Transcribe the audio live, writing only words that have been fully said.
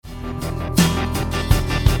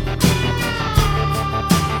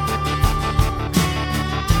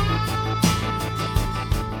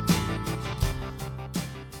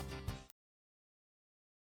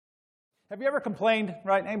Have you ever complained,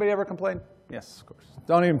 right? Anybody ever complained? Yes, of course.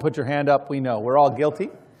 Don't even put your hand up. We know. We're all guilty.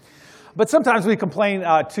 But sometimes we complain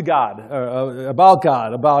to God,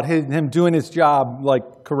 about him doing his job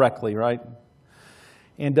correctly, right?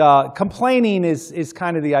 And complaining is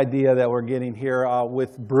kind of the idea that we're getting here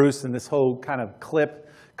with Bruce and this whole kind of clip.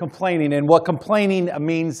 Complaining, and what complaining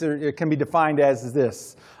means, it can be defined as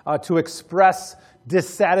this: to express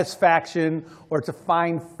dissatisfaction or to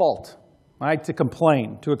find fault. Right? To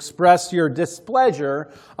complain, to express your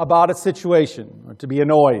displeasure about a situation, or to be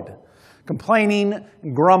annoyed. Complaining,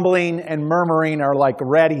 grumbling, and murmuring are like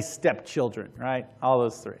ratty stepchildren, right? All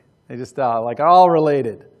those three. They just are all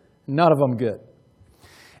related. None of them good.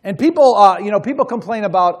 And people, people complain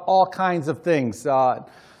about all kinds of things. Did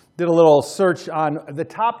a little search on the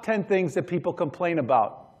top 10 things that people complain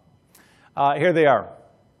about. Here they are.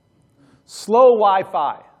 Slow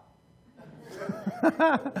Wi-Fi.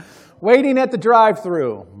 Waiting at the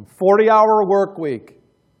drive-thru, 40-hour work week,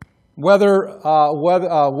 the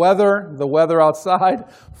weather outside,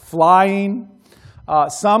 flying.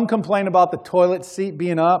 Some complain about the toilet seat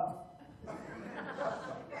being up.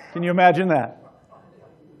 Can you imagine that?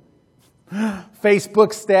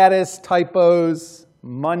 Facebook status, typos,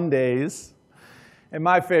 Mondays. And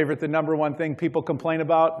my favorite, the number one thing people complain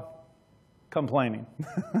about, complaining.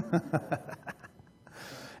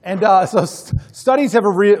 And so studies have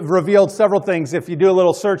revealed several things. If you do a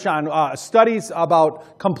little search on studies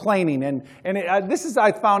about complaining, this is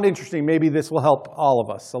I found interesting. Maybe this will help all of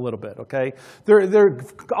us a little bit. Okay,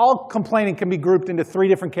 all complaining can be grouped into three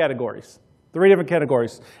different categories.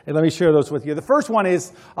 And let me share those with you. The first one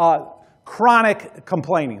is chronic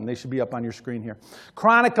complaining. They should be up on your screen here.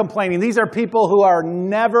 Chronic complaining. These are people who are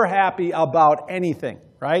never happy about anything.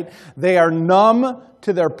 Right? They are numb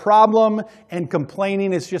to their problem, and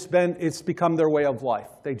complaining it's become their way of life.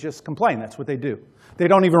 They just complain. That's what they do. They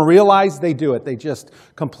don't even realize they do it. They just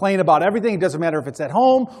complain about everything. It doesn't matter if it's at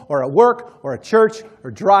home or at work or at church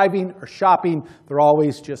or driving or shopping. They're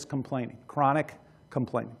always just complaining. Chronic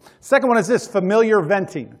complaining. Second one is this: familiar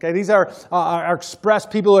venting. Okay, these are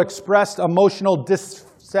people who express emotional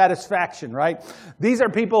dissatisfaction, right? These are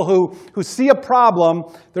people who see a problem.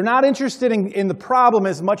 They're not interested in the problem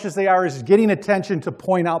as much as they are as getting attention to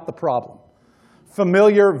point out the problem.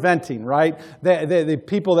 Familiar venting, right? The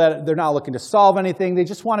people that they're not looking to solve anything. They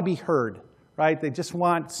just want to be heard, right? They just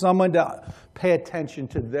want someone to pay attention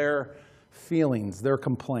to their feelings, their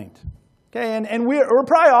complaint. Okay, and we're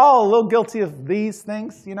probably all a little guilty of these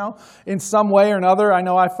things, in some way or another. I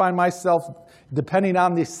know I find myself, depending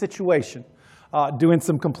on the situation, doing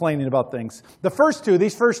some complaining about things.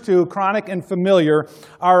 These first two, chronic and familiar,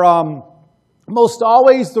 are most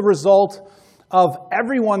always the result of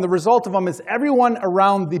everyone. The result of them is everyone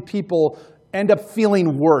around the people end up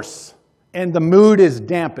feeling worse, and the mood is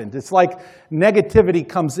dampened. It's like negativity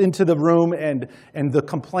comes into the room, and the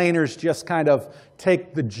complainers just kind of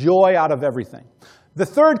take the joy out of everything. The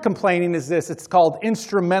third complaining is this. It's called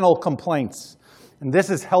instrumental complaints, and this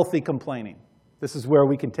is healthy complaining. This is where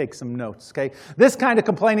we can take some notes, okay? This kind of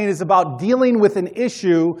complaining is about dealing with an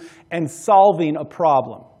issue and solving a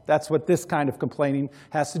problem. That's what this kind of complaining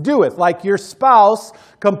has to do with. Like your spouse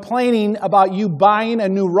complaining about you buying a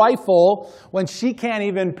new rifle when she can't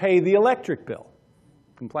even pay the electric bill.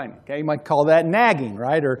 Complaining, okay? You might call that nagging,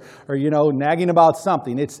 right? Or nagging about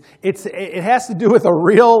something. It has to do with a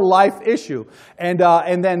real life issue, and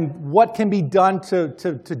then what can be done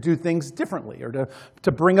to do things differently, or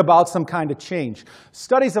to bring about some kind of change.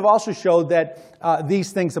 Studies have also showed that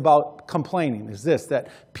these things about complaining is this: that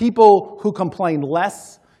people who complain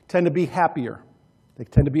less tend to be happier. They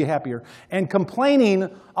tend to be happier, and complaining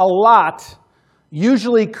a lot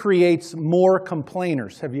usually creates more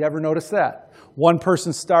complainers. Have you ever noticed that? One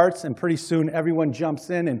person starts, and pretty soon everyone jumps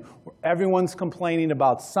in, and everyone's complaining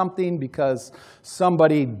about something because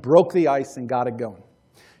somebody broke the ice and got it going.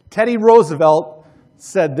 Teddy Roosevelt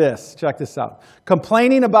said this. Check this out.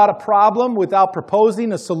 Complaining about a problem without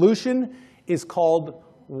proposing a solution is called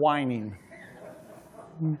whining.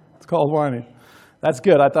 It's called whining. That's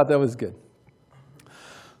good. I thought that was good.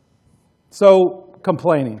 So,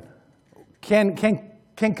 complaining. Can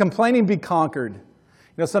complaining be conquered?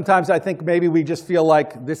 Sometimes I think maybe we just feel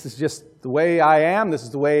like this is just the way I am, this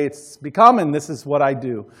is the way it's become, and this is what I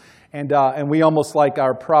do. And we almost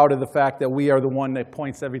are proud of the fact that we are the one that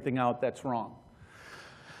points everything out that's wrong.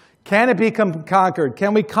 Can it be conquered?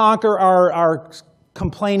 Can we conquer our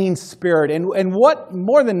complaining spirit? And what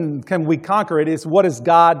more than can we conquer it is, what does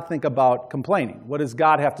God think about complaining? What does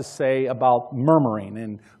God have to say about murmuring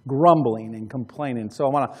and grumbling and complaining? So I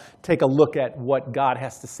want to take a look at what God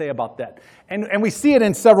has to say about that. And we see it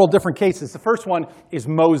in several different cases. The first one is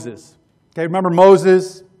Moses. Okay, remember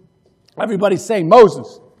Moses? Everybody's saying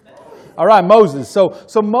Moses. All right, Moses.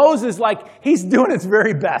 So Moses, like, he's doing his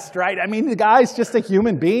very best, right? I mean, the guy's just a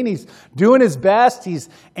human being. He's doing his best. He's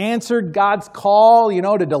answered God's call,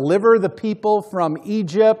 to deliver the people from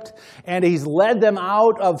Egypt. And he's led them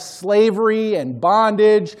out of slavery and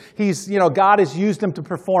bondage. God has used him to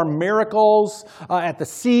perform miracles at the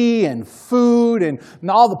sea and food and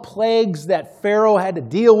all the plagues that Pharaoh had to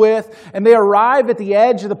deal with. And they arrive at the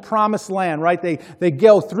edge of the promised land, right? They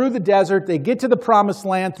go through the desert. They get to the promised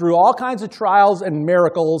land through all kinds of trials and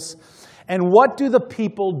miracles. And what do the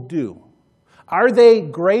people do? Are they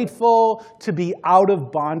grateful to be out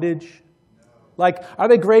of bondage? Like, are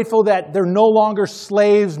they grateful that they're no longer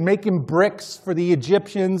slaves making bricks for the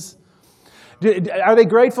Egyptians? Are they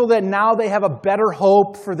grateful that now they have a better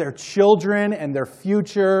hope for their children and their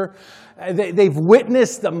future? They've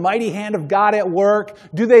witnessed the mighty hand of God at work.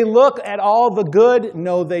 Do they look at all the good?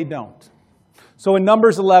 No, they don't. So in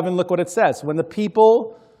Numbers 11, look what it says. When the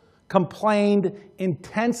people complained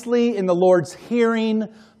intensely in the Lord's hearing,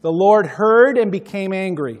 the Lord heard and became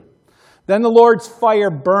angry. Then the Lord's fire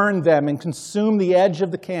burned them and consumed the edge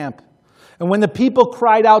of the camp. And when the people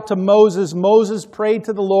cried out to Moses, Moses prayed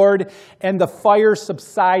to the Lord, and the fire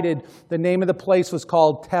subsided. The name of the place was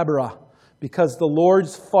called Taberah, because the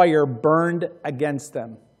Lord's fire burned against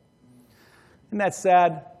them. Isn't that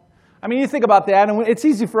sad? I mean, you think about that, and it's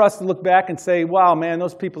easy for us to look back and say, wow, man,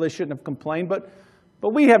 those people, they shouldn't have complained.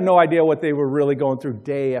 But we have no idea what they were really going through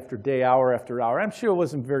day after day, hour after hour. I'm sure it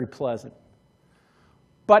wasn't very pleasant.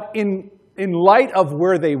 But in light of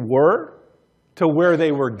where they were to where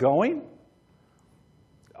they were going,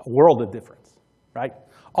 a world of difference, right?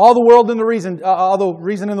 All the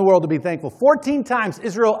reason in the world to be thankful. 14 times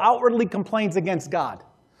Israel outwardly complains against God.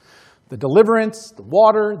 The deliverance, the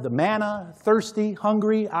water, the manna, thirsty,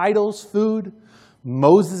 hungry, idols, food,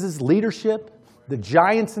 Moses' leadership, the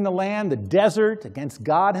giants in the land, the desert, against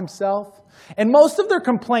God himself. And most of their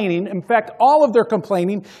complaining, in fact, all of their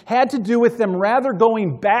complaining, had to do with them rather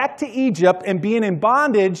going back to Egypt and being in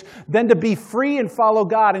bondage than to be free and follow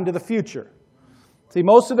God into the future. See,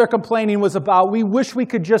 most of their complaining was about, we wish we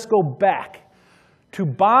could just go back to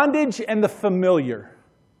bondage and the familiar.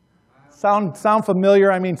 Sound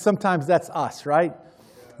familiar? I mean, sometimes that's us, right?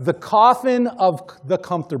 The coffin of the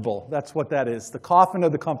comfortable. That's what that is, the coffin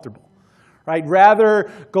of the comfortable. Right?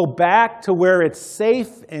 Rather go back to where it's safe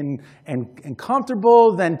and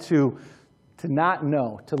comfortable than to not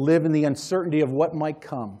know, to live in the uncertainty of what might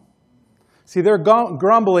come. See, they're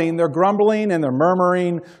grumbling and their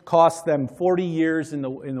murmuring cost them 40 years in the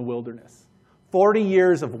wilderness. 40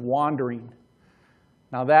 years of wandering.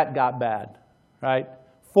 Now that got bad, right?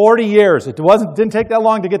 40 years. It didn't take that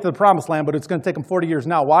long to get to the promised land, but it's going to take them 40 years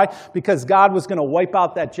now. Why? Because God was going to wipe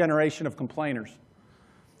out that generation of complainers.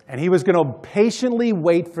 And he was going to patiently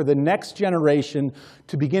wait for the next generation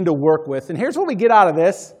to begin to work with. And here's what we get out of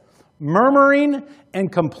this. Murmuring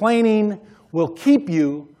and complaining will keep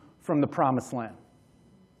you from the promised land.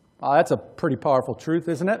 Well, that's a pretty powerful truth,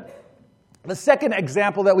 isn't it? The second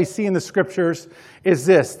example that we see in the scriptures is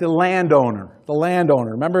this, the landowner. The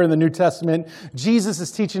landowner. Remember in the New Testament, Jesus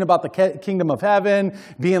is teaching about the kingdom of heaven,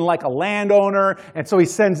 being like a landowner. And so he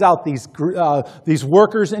sends out these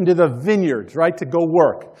workers into the vineyards, right, to go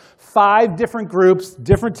work. 5 different groups,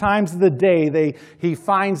 different times of the day, he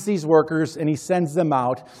finds these workers and he sends them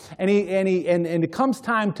out. And it comes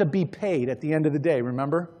time to be paid at the end of the day,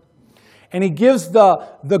 remember? And he gives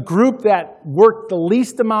the group that worked the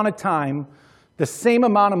least amount of time the same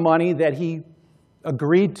amount of money that he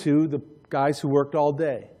agreed to the guys who worked all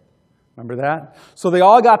day. Remember that? So they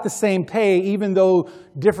all got the same pay, even though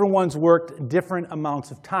different ones worked different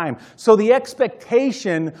amounts of time. So the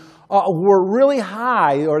expectation were really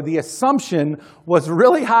high, or the assumption was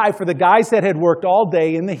really high for the guys that had worked all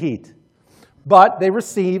day in the heat. But they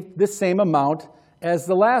received the same amount as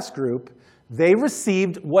the last group. They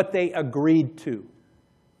received what they agreed to.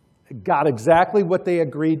 Got exactly what they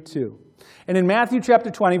agreed to. And in Matthew chapter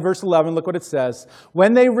 20, verse 11, look what it says.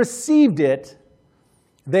 When they received it,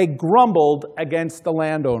 they grumbled against the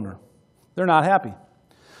landowner. They're not happy.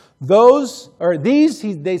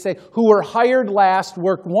 They say, who were hired last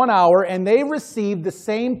worked 1 hour, and they received the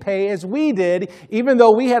same pay as we did, even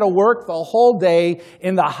though we had to work the whole day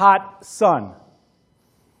in the hot sun.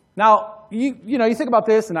 Now, you think about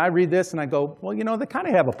this, and I read this, and I go, well, they kind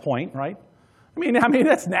of have a point, right? I mean,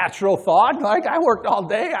 that's natural thought. Like, I worked all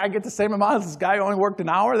day. I get the same amount as this guy who only worked an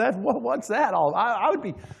hour. What's that all?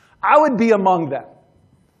 I would be among them.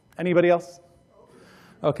 Anybody else?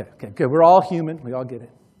 Okay, good. We're all human. We all get it.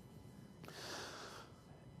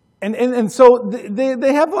 And so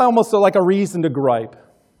they have almost like a reason to gripe.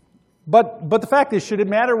 But the fact is, should it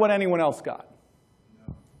matter what anyone else got?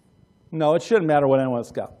 No, it shouldn't matter what anyone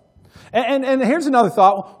else got. And here's another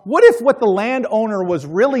thought. What if what the landowner was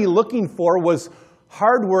really looking for was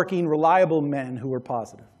hardworking, reliable men who were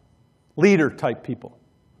positive? Leader-type people.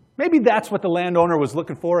 Maybe that's what the landowner was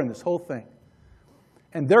looking for in this whole thing.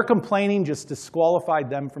 And their complaining just disqualified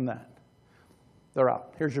them from that. They're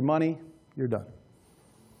out. Here's your money. You're done.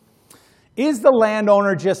 Is the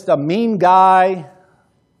landowner just a mean guy?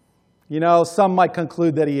 You know, some might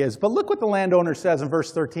conclude that he is. But look what the landowner says in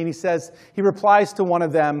verse 13. He replies to one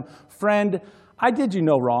of them, "Friend, I did you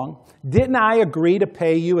no wrong. Didn't I agree to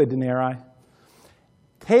pay you a denarii?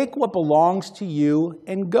 Take what belongs to you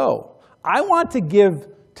and go. I want to give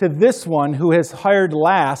to this one who has hired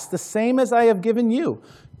last the same as I have given you.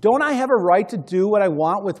 Don't I have a right to do what I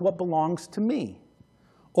want with what belongs to me?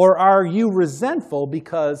 Or are you resentful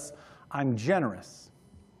because I'm generous?"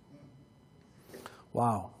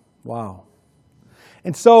 Wow. Wow.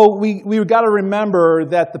 And so we've got to remember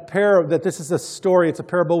that that this is a story, it's a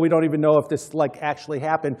parable. We don't even know if this actually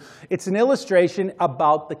happened. It's an illustration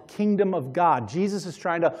about the kingdom of God. Jesus is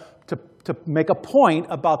trying to make a point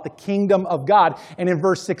about the kingdom of God. And in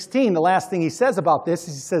verse 16, the last thing he says about this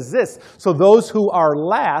is he says this, "So those who are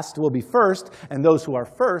last will be first, and those who are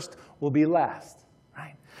first will be last."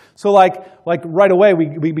 So like right away,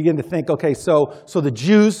 we begin to think, okay, so the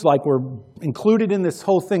Jews were included in this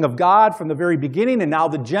whole thing of God from the very beginning, and now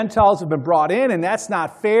the Gentiles have been brought in, and that's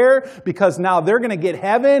not fair because now they're going to get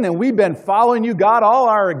heaven, and we've been following you, God, all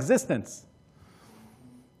our existence.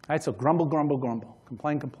 All right, so grumble, grumble, grumble,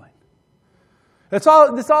 complain, complain. This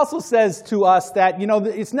also says to us that,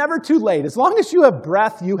 it's never too late. As long as you have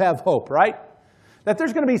breath, you have hope, right? That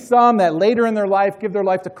there's going to be some that later in their life give their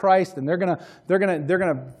life to Christ, and they're going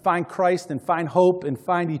to find Christ and find hope and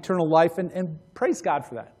find eternal life, and praise God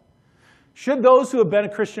for that. Should those who have been a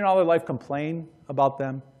Christian all their life complain about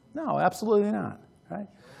them? No, absolutely not. Right?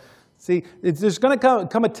 See, there's going to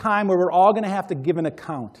come a time where we're all going to have to give an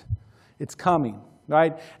account. It's coming,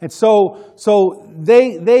 right? And so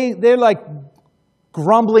they're like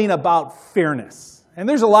grumbling about fairness. And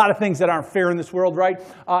there's a lot of things that aren't fair in this world, right?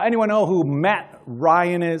 Anyone know who Matt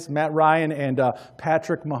Ryan is? Matt Ryan and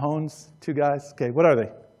Patrick Mahomes, two guys. Okay, what are they?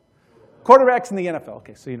 Quarterbacks in the NFL.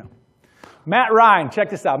 Okay, so you know. Matt Ryan, check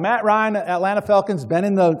this out. Matt Ryan, Atlanta Falcons, been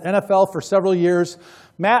in the NFL for several years.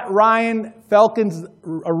 Matt Ryan, Falcons,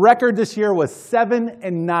 a record this year was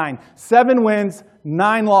 7-9. 7 wins,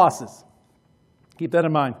 9 losses. Keep that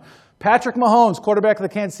in mind. Patrick Mahomes, quarterback of the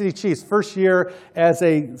Kansas City Chiefs, first year as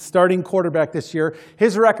a starting quarterback this year.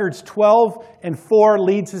 His record's 12-4,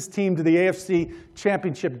 leads his team to the AFC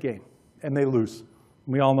Championship game, and they lose.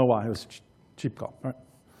 We all know why. It was a cheap call. Right?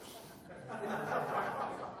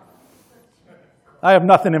 I have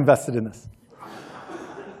nothing invested in this.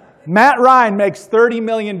 Matt Ryan makes $30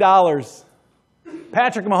 million.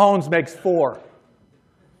 Patrick Mahomes makes $4 million.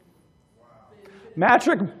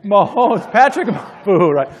 Patrick Mahomes,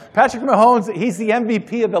 he's the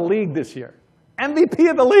MVP of the league this year. MVP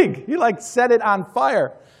of the league. He set it on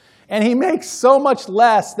fire. And he makes so much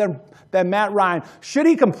less than Matt Ryan. Should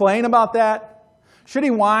he complain about that? Should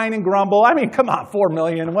he whine and grumble? I mean, come on, $4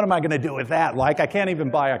 million. What am I going to do with that? I can't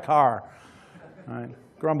even buy a car. Right?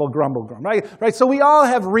 Grumble, grumble, grumble. Right? So we all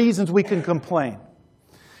have reasons we can complain.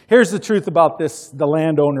 Here's the truth about this, the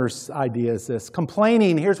landowner's idea is this.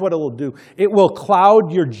 Complaining, here's what it will do. It will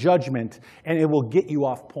cloud your judgment, and it will get you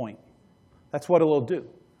off point. That's what it will do.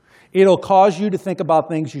 It'll cause you to think about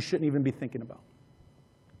things you shouldn't even be thinking about.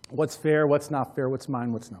 What's fair, what's not fair, what's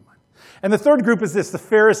mine, what's not mine. And the third group is this, the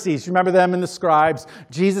Pharisees. You remember them and the scribes.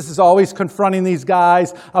 Jesus is always confronting these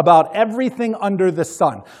guys about everything under the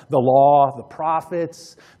sun. The law, the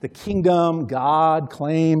prophets, the kingdom, God,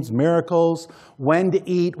 claims, miracles, when to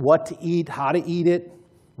eat, what to eat, how to eat it,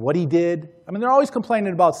 what he did. I mean, they're always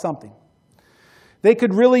complaining about something. They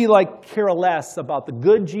could really care less about the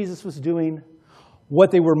good Jesus was doing. What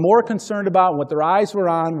they were more concerned about, what their eyes were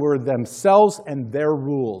on, were themselves and their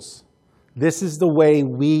rules. This is the way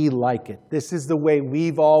we like it. This is the way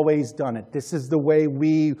we've always done it. This is the way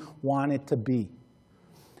we want it to be.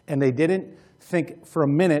 And they didn't think for a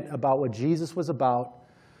minute about what Jesus was about,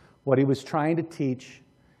 what he was trying to teach,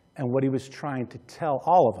 and what he was trying to tell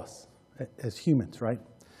all of us as humans, right?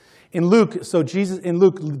 In Luke,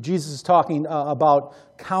 Jesus is talking about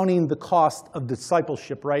counting the cost of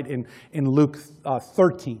discipleship, right, in Luke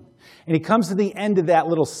 13. And he comes to the end of that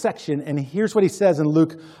little section, and here's what he says in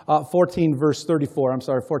Luke 14, verse 34.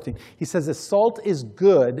 14. He says, "If salt is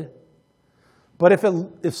good, but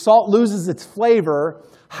if salt loses its flavor,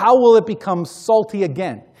 how will it become salty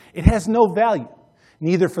again? It has no value,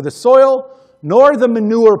 neither for the soil nor the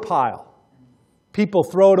manure pile. People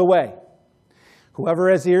throw it away. Whoever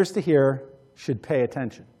has ears to hear should pay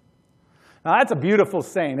attention. Now that's a beautiful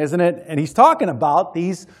saying, isn't it? And he's talking about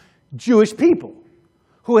these Jewish people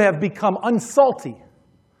who have become unsalty.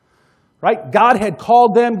 Right? God had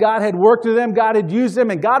called them, God had worked with them, God had used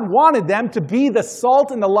them, and God wanted them to be the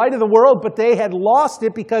salt and the light of the world, but they had lost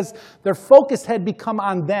it because their focus had become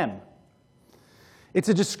on them. It's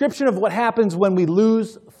a description of what happens when we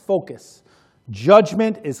lose focus.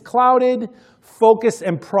 Judgment is clouded, focus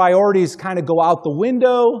and priorities kind of go out the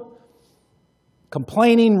window.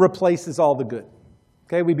 Complaining replaces all the good.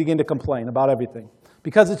 Okay, we begin to complain about everything.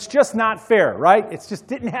 Because it's just not fair, right? It just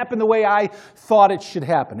didn't happen the way I thought it should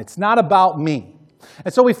happen. It's not about me.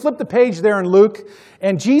 And so we flip the page there in Luke,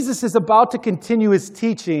 and Jesus is about to continue his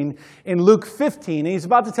teaching in Luke 15. And he's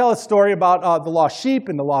about to tell a story about the lost sheep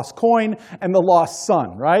and the lost coin and the lost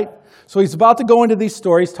son, right? So he's about to go into these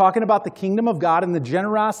stories, talking about the kingdom of God and the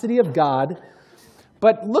generosity of God.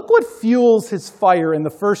 But look what fuels his fire in the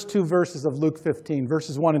first two verses of Luke 15,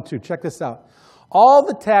 verses 1 and 2. Check this out. All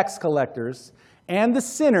the tax collectors and the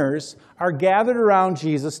sinners are gathered around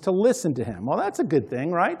Jesus to listen to him. Well, that's a good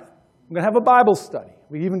thing, right? We're going to have a Bible study.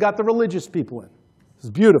 We even got the religious people in. This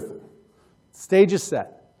is beautiful. Stage is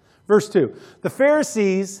set. Verse 2. The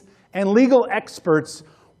Pharisees and legal experts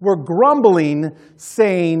were grumbling,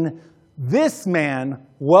 saying, "This man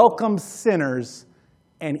welcomes sinners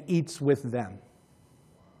and eats with them."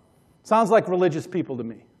 Sounds like religious people to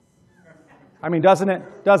me. I mean, doesn't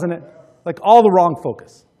it? Doesn't it? Like all the wrong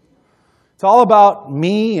focus. It's all about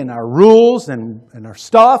me and our rules and our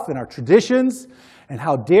stuff and our traditions. And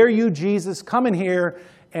how dare you, Jesus, come in here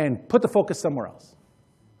and put the focus somewhere else.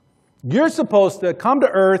 You're supposed to come to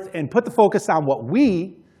earth and put the focus on what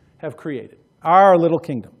we have created, our little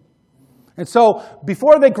kingdom. And so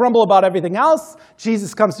before they grumble about everything else,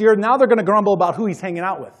 Jesus comes here. Now they're going to grumble about who he's hanging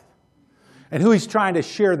out with and who he's trying to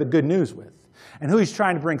share the good news with and who he's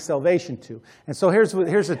trying to bring salvation to. And so here's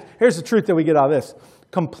the truth that we get out of this.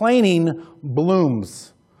 Complaining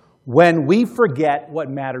blooms when we forget what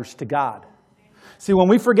matters to God. See, when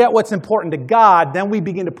we forget what's important to God, then we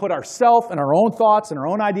begin to put ourselves and our own thoughts and our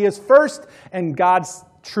own ideas first, and God's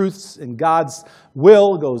truths and God's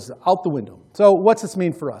will goes out the window. So what's this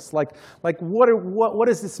mean for us? Like what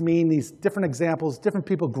does this mean, these different examples, different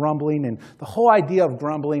people grumbling, and the whole idea of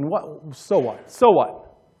grumbling, so what? So what?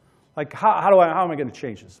 Like, how am I going to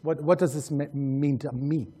change this? What does this mean to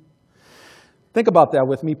me? Think about that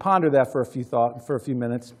with me. Ponder that for a few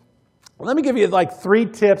minutes. Let me give you like 3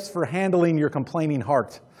 tips for handling your complaining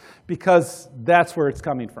heart, because that's where it's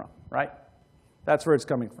coming from, right? That's where it's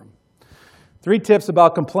coming from. 3 tips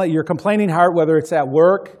about your complaining heart, whether it's at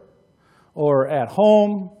work or at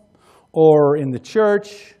home or in the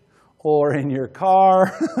church or in your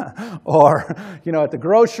car or at the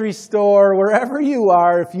grocery store, wherever you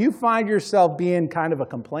are. If you find yourself being kind of a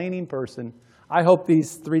complaining person, I hope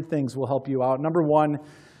these 3 things will help you out. Number 1,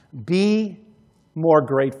 be more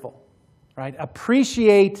grateful. Right?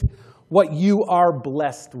 Appreciate what you are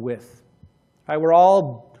blessed with. Right? We're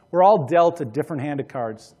all dealt a different hand of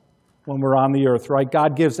cards when we're on the earth, right?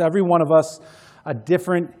 God gives every one of us a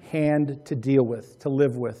different hand to deal with, to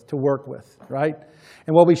live with, to work with, right?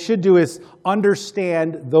 And what we should do is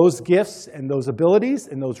understand those gifts and those abilities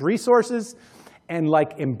and those resources and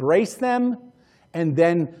embrace them and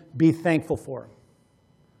then be thankful for them.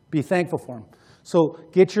 Be thankful for them. So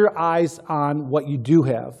get your eyes on what you do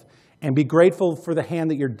have. And be grateful for the hand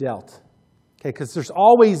that you're dealt. Okay, because there's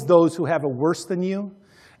always those who have it worse than you,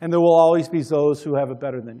 and there will always be those who have it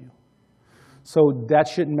better than you. So that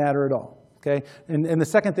shouldn't matter at all. Okay? And the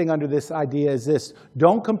second thing under this idea is this: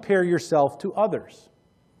 don't compare yourself to others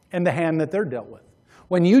and the hand that they're dealt with.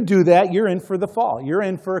 When you do that, you're in for the fall. You're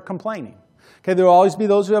in for complaining. Okay, there will always be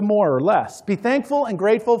those who have more or less. Be thankful and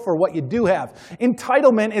grateful for what you do have.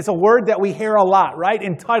 Entitlement is a word that we hear a lot, right?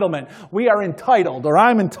 Entitlement. We are entitled, or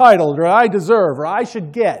I'm entitled, or I deserve, or I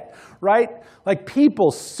should get, right? Like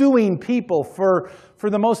people suing people for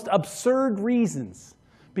the most absurd reasons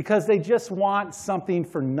because they just want something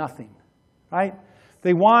for nothing, right?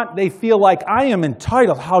 They feel like, I am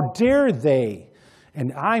entitled. How dare they?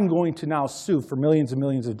 And I'm going to now sue for millions and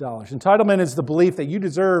millions of dollars. Entitlement is the belief that you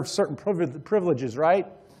deserve certain privileges, right?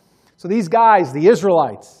 So these guys, the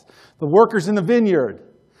Israelites, the workers in the vineyard,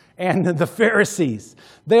 and the Pharisees,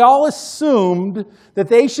 they all assumed that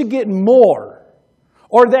they should get more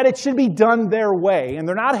or that it should be done their way. And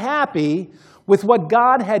they're not happy with what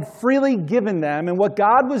God had freely given them and what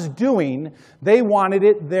God was doing. They wanted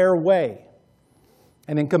it their way.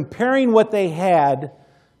 And in comparing what they had,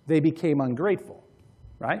 they became ungrateful.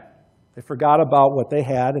 Right? They forgot about what they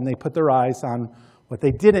had, and they put their eyes on what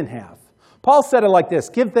they didn't have. Paul said it like this: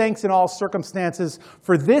 give thanks in all circumstances,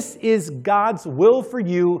 for this is God's will for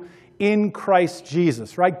you in Christ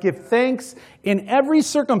Jesus, right? Give thanks in every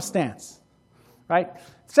circumstance, right?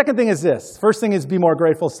 Second thing is this. First thing is be more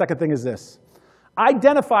grateful. Second thing is this.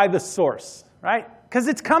 Identify the source, right? Because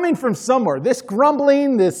it's coming from somewhere. This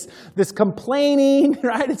grumbling, this complaining,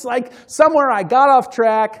 right? It's like somewhere I got off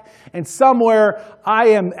track, and somewhere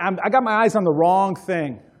I got my eyes on the wrong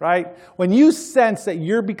thing, right? When you sense that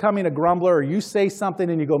you're becoming a grumbler, or you say something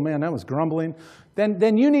and you go, man, that was grumbling,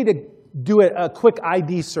 then you need to do a quick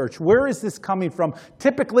ID search. Where is this coming from?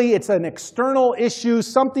 Typically, it's an external issue,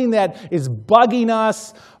 something that is bugging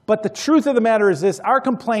us. But the truth of the matter is this: our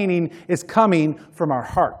complaining is coming from our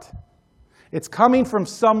heart. It's coming from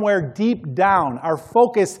somewhere deep down. Our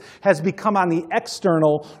focus has become on the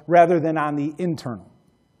external rather than on the internal.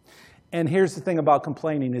 And here's the thing about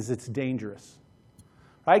complaining is it's dangerous.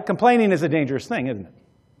 Right? Complaining is a dangerous thing, isn't it?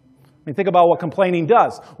 I mean, think about what complaining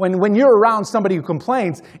does. When you're around somebody who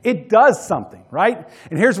complains, it does something, right?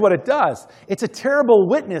 And here's what it does. It's a terrible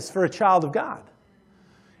witness for a child of God.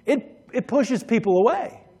 It pushes people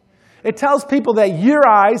away. It tells people that your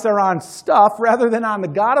eyes are on stuff rather than on the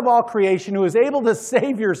God of all creation who is able to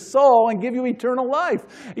save your soul and give you eternal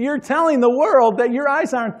life. You're telling the world that your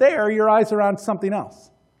eyes aren't there, your eyes are on something else.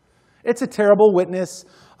 It's a terrible witness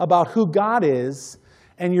about who God is,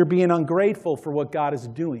 and you're being ungrateful for what God is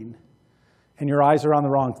doing. And your eyes are on the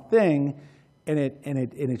wrong thing, and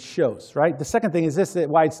it shows, right? The second thing is this, that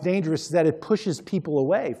why it's dangerous is that it pushes people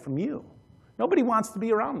away from you. Nobody wants to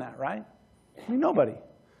be around that, right? I mean, nobody.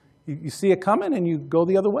 You see it coming, and you go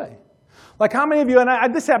the other way. Like how many of you,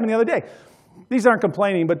 and this happened the other day. These aren't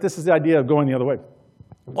complaining, but this is the idea of going the other way.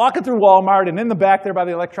 Walking through Walmart, and in the back there by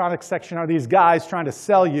the electronics section are these guys trying to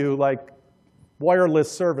sell you like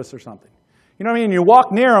wireless service or something. You know what I mean? You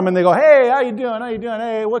walk near them, and they go, hey, how you doing? How you doing?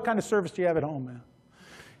 Hey, what kind of service do you have at home, man?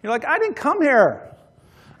 You're like, I didn't come here.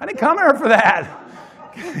 I didn't come here for that.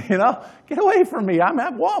 You know, get away from me. I'm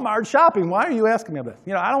at Walmart shopping. Why are you asking me about this?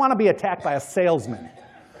 You know, I don't want to be attacked by a salesman.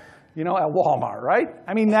 You know, at Walmart, right?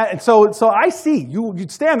 I mean, so I see, you'd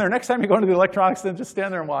stand there, next time you go into the electronics, then just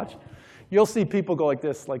stand there and watch. You'll see people go like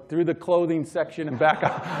this, like through the clothing section and back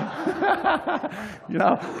up. You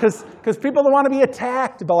know, because people don't want to be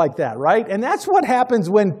attacked like that, right? And that's what happens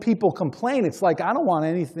when people complain. It's like, I don't want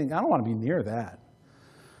anything, I don't want to be near that.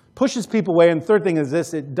 Pushes people away. And the third thing is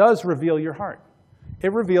this, it does reveal your heart.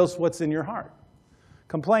 It reveals what's in your heart.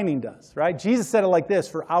 Complaining does, right? Jesus said it like this,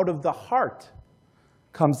 for out of the heart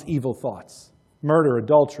comes evil thoughts, murder,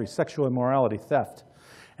 adultery, sexual immorality, theft,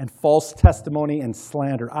 and false testimony and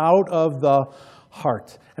slander out of the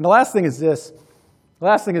heart. And the last thing is this,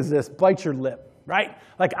 bite your lip, right?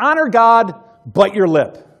 Like honor God, bite your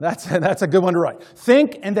lip. That's a good one to write.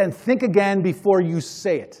 Think and then think again before you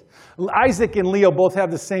say it. Isaac and Leo both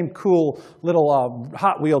have the same cool little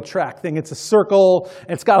Hot Wheel track thing. It's a circle,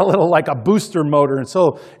 and it's got a little like a booster motor, and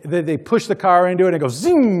so they push the car into it and it goes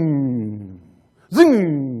zing.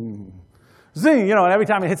 Zing, zing, you know, and every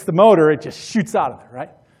time it hits the motor, it just shoots out of there, right?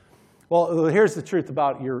 Well, here's the truth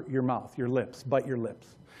about your mouth, your lips, bite your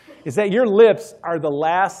lips, is that your lips are the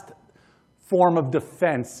last form of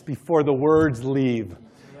defense before the words leave,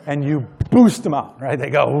 and you boost them out, right? They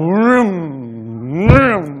go, vroom,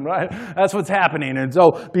 vroom, right? That's what's happening. And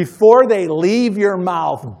so before they leave your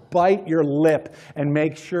mouth, bite your lip and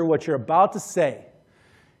make sure what you're about to say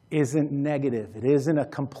isn't negative. It isn't a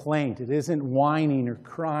complaint. It isn't whining or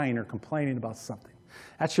crying or complaining about something.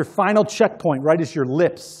 That's your final checkpoint, right, is your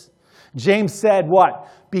lips. James said what?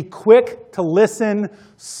 Be quick to listen,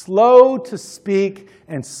 slow to speak,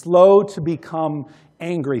 and slow to become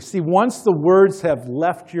angry. See, once the words have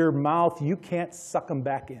left your mouth, you can't suck them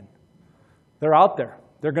back in. They're out there.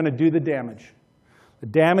 They're going to do the damage. The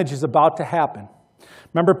damage is about to happen.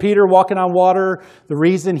 Remember Peter walking on water? The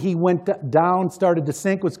reason he went down, started to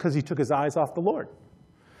sink, was because he took his eyes off the Lord.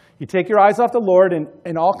 You take your eyes off the Lord,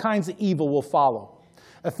 and all kinds of evil will follow.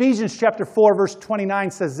 Ephesians chapter 4, verse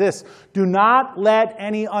 29 says this, do not let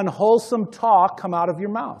any unwholesome talk come out of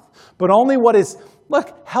your mouth, but only what is,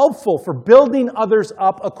 helpful for building others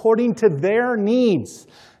up according to their needs,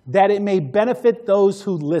 that it may benefit those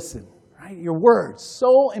who listen. Your words,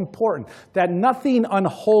 so important that nothing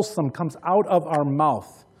unwholesome comes out of our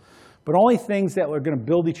mouth, but only things that are going to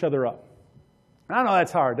build each other up. I know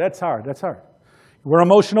that's hard. We're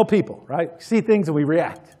emotional people, right? We see things and we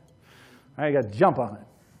react. You got to jump on it.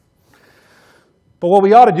 But what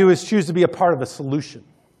we ought to do is choose to be a part of the solution,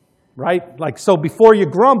 right? So before you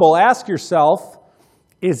grumble, ask yourself,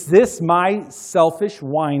 is this my selfish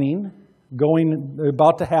whining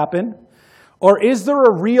about to happen? Or is there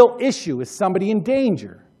a real issue? Is somebody in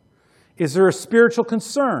danger? Is there a spiritual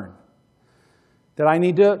concern that I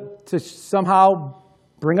need to somehow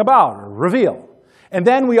bring about or reveal? And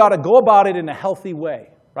then we ought to go about it in a healthy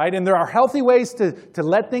way, right? And there are healthy ways to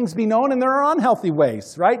let things be known, and there are unhealthy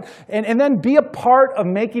ways, right? And then be a part of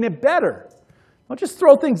making it better. Don't just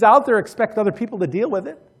throw things out there, expect other people to deal with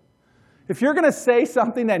it. If you're going to say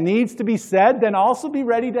something that needs to be said, then also be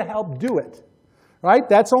ready to help do it, right?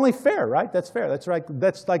 That's only fair, right? That's fair. That's right.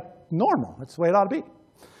 That's like normal. That's the way it ought to be.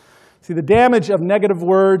 See, the damage of negative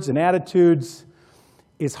words and attitudes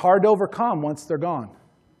is hard to overcome once they're gone,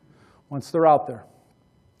 once they're out there.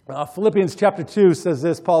 Philippians chapter 2 says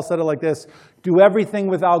this. Paul said it like this: do everything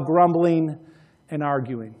without grumbling and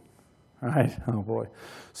arguing. All right? Oh, boy.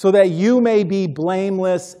 So that you may be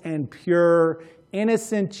blameless and pure,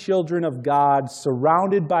 innocent children of God,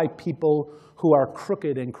 surrounded by people who are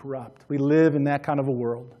crooked and corrupt. We live in that kind of a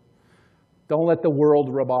world. Don't let the world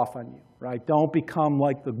rub off on you, right? Don't become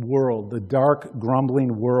like the world, the dark,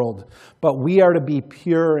 grumbling world. But we are to be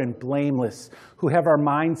pure and blameless, who have our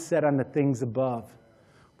minds set on the things above,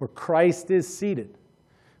 where Christ is seated,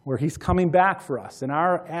 where he's coming back for us. And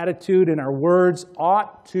our attitude and our words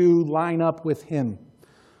ought to line up with him.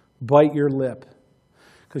 Bite your lip,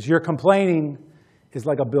 because your complaining is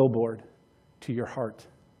like a billboard to your heart.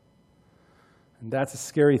 And that's a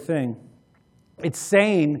scary thing. It's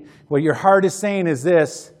saying, what your heart is saying is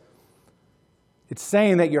this. It's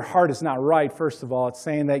saying that your heart is not right, first of all. It's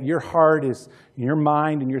saying that your heart is, your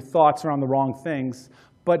mind and your thoughts are on the wrong things.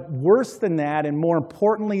 But worse than that, and more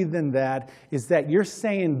importantly than that, is that you're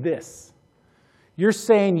saying this. You're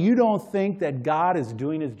saying you don't think that God is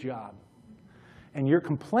doing his job. And your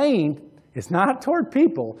complaint is not toward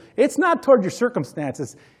people. It's not toward your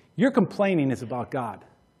circumstances. Your complaining is about God.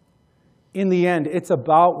 In the end, it's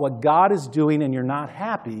about what God is doing, and you're not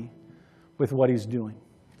happy with what he's doing.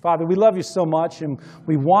 Father, we love you so much, and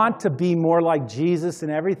we want to be more like Jesus in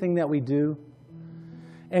everything that we do.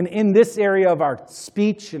 And in this area of our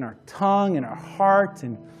speech and our tongue and our heart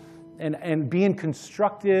and being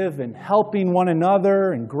constructive and helping one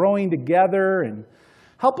another and growing together, and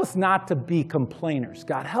help us not to be complainers.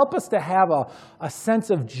 God, help us to have a sense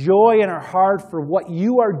of joy in our heart for what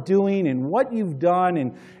you are doing and what you've done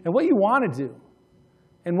and what you want to do.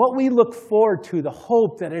 And what we look forward to, the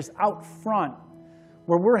hope that is out front,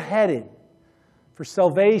 where we're headed for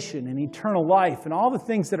salvation and eternal life and all the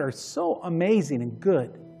things that are so amazing and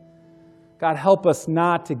good. God, help us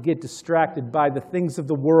not to get distracted by the things of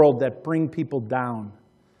the world that bring people down.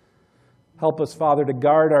 Help us, Father, to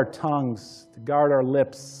guard our tongues, to guard our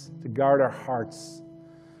lips, to guard our hearts.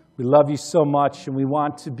 We love you so much, and we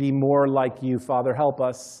want to be more like you, Father. Help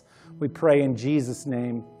us. We pray in Jesus'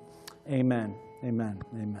 name. Amen. Amen.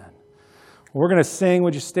 Amen. We're going to sing.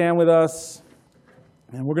 Would you stand with us?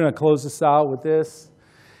 And we're going to close this out with this.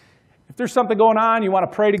 If there's something going on, you want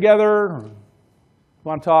to pray together, or you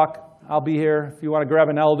want to talk, I'll be here. If you want to grab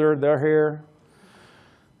an elder, they're here.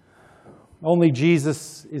 Only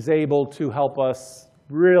Jesus is able to help us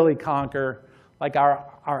really conquer like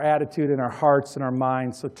our attitude and our hearts and our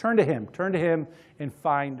minds. So turn to him and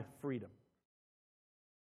find freedom.